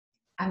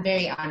I'm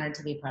very honored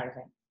to be part of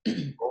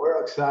it. Well,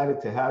 we're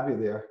excited to have you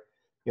there.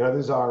 You know,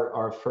 this is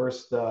our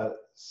first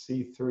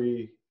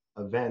C3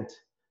 event.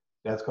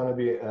 That's going to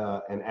be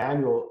an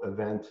annual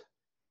event.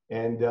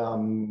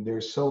 And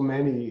there's so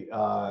many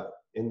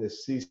in the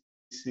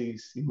CCC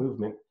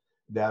movement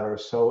that are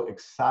so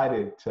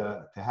excited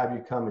to have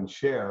you come and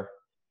share.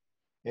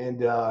 And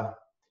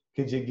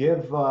could you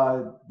give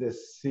the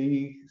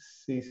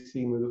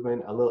CCC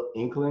movement a little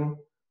inkling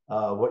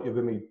what you're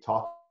going to be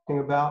talking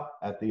about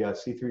at the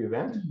C3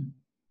 event?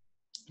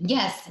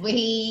 Yes,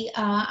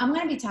 I'm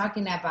going to be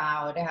talking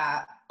about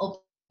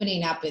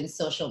opening up in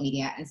social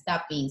media and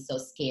stop being so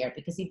scared.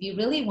 Because if you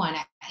really want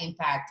to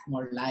impact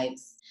more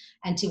lives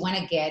and to want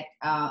to get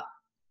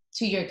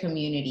to your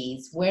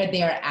communities where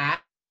they're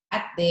at,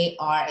 they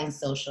are in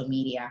social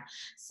media.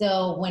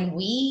 So when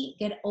we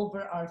get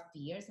over our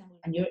fears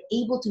and you're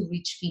able to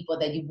reach people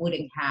that you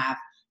wouldn't have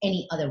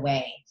any other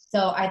way.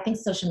 So I think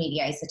social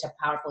media is such a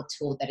powerful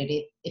tool that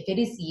if it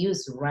is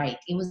used right,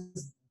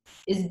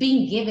 is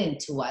being given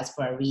to us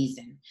for a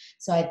reason.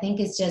 So I think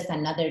it's just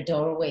another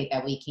doorway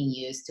that we can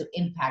use to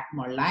impact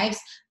more lives,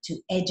 to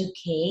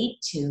educate,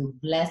 to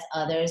bless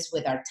others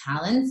with our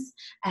talents.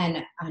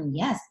 And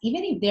yes,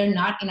 even if they're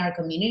not in our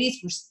communities,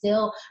 we're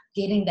still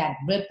getting that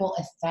ripple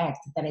effect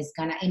that is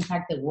going to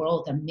impact the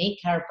world and make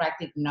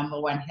chiropractic the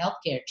 #1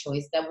 healthcare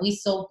choice that we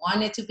so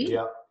want it to be.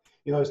 Yeah.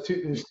 You know, there's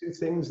two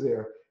things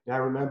there. And I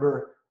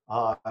remember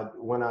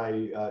when I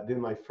did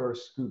my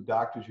first Scoop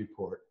Doctors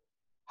Report,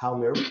 how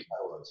nervous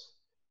I was.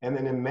 And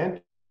then in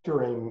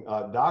mentoring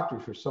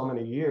doctors for so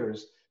many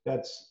years,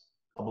 that's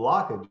a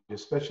blockage,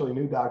 especially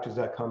new doctors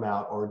that come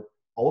out or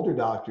older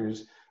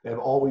doctors that have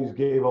always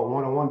gave a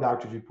one-on-one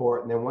doctor's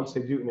report. And then once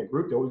they do it in a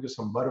group, they always get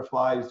some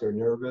butterflies, they're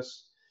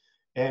nervous.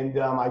 And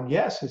I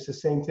guess it's the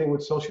same thing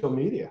with social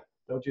media,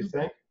 don't you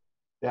think?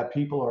 That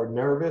people are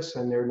nervous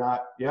and they're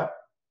not, yep.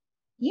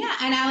 Yeah,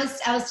 and I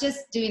was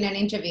just doing an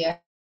interview.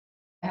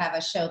 I have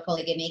a show called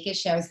The Naked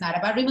Show. It's not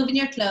about removing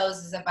your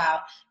clothes. It's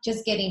about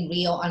just getting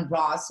real and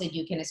raw so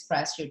you can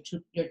express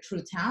your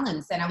true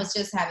talents. And I was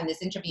just having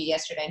this interview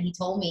yesterday, and he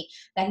told me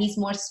that he's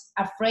more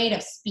afraid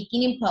of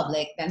speaking in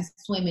public than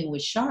swimming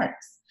with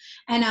sharks.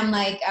 And I'm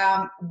like,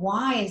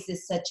 why is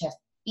this such a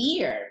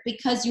fear?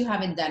 Because you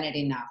haven't done it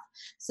enough.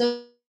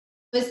 So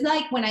it's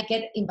like when I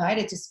get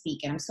invited to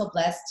speak, and I'm so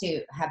blessed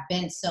to have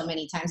been so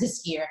many times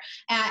this year,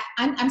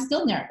 I'm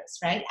still nervous,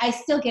 right? I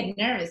still get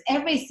nervous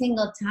every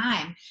single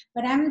time,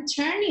 but I'm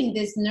turning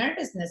this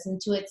nervousness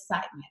into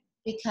excitement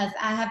because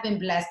I have been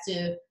blessed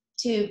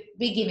to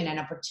be given an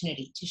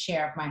opportunity to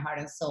share my heart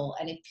and soul.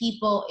 And if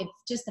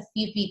just a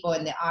few people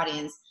in the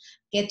audience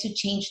get to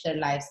change their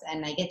lives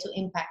and I get to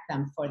impact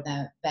them for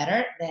the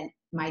better, then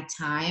my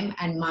time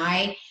and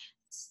my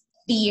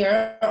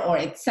fear or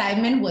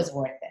excitement was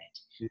worth it.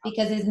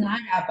 Because it's not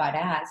about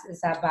us,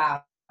 it's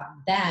about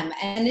them.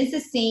 And it's the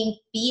same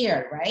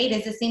fear, right?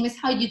 It's the same as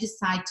how you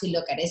decide to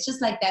look at it. It's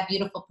just like that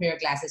beautiful pair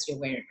of glasses you're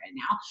wearing right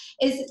now.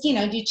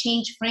 You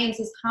change frames.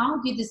 It's how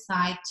you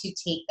decide to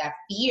take that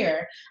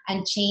fear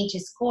and change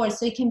its course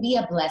so it can be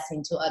a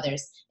blessing to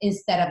others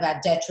instead of a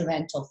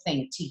detrimental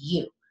thing to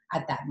you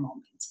at that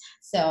moment.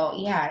 So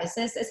yeah,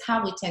 it's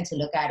how we tend to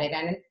look at it.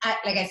 And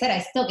like I said, I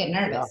still get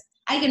nervous. Yeah.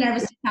 I get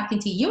nervous talking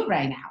to you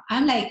right now.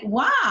 I'm like,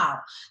 wow.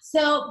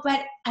 So,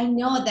 but I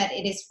know that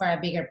it is for a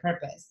bigger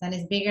purpose. That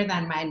is bigger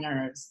than my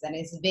nerves. That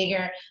is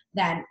bigger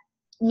than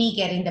me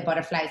getting the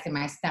butterflies in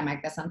my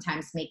stomach that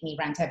sometimes make me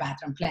run to the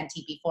bathroom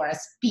plenty before a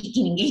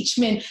speaking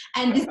engagement.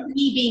 And this is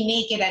me being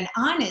naked and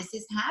honest.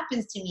 This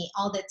happens to me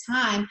all the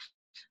time,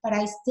 but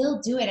I still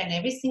do it. And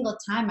every single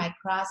time I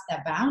cross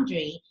that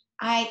boundary,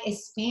 I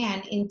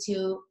expand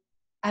into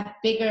a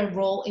bigger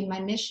role in my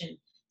mission.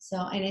 So,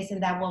 and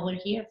isn't that what we're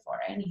here for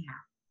anyhow?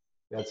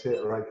 That's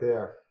it right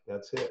there.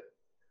 That's it.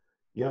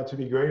 You know, to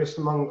be greatest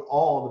among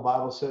all, the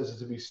Bible says, is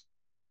to be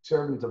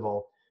servant of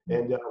all.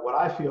 And what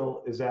I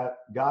feel is that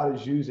God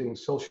is using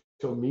social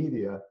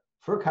media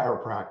for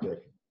chiropractic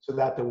so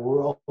that the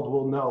world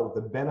will know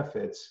the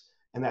benefits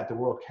and that the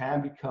world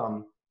can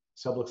become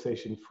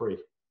subluxation free.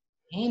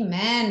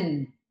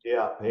 Amen.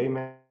 Yeah,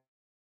 amen.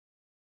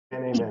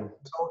 And amen.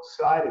 So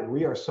excited.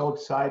 We are so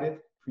excited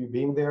for you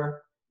being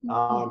there.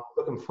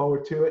 Looking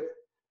forward to it.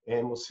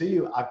 And we'll see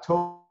you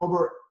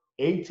October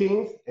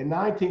 18th and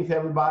 19th,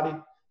 everybody.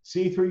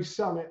 C3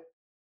 Summit.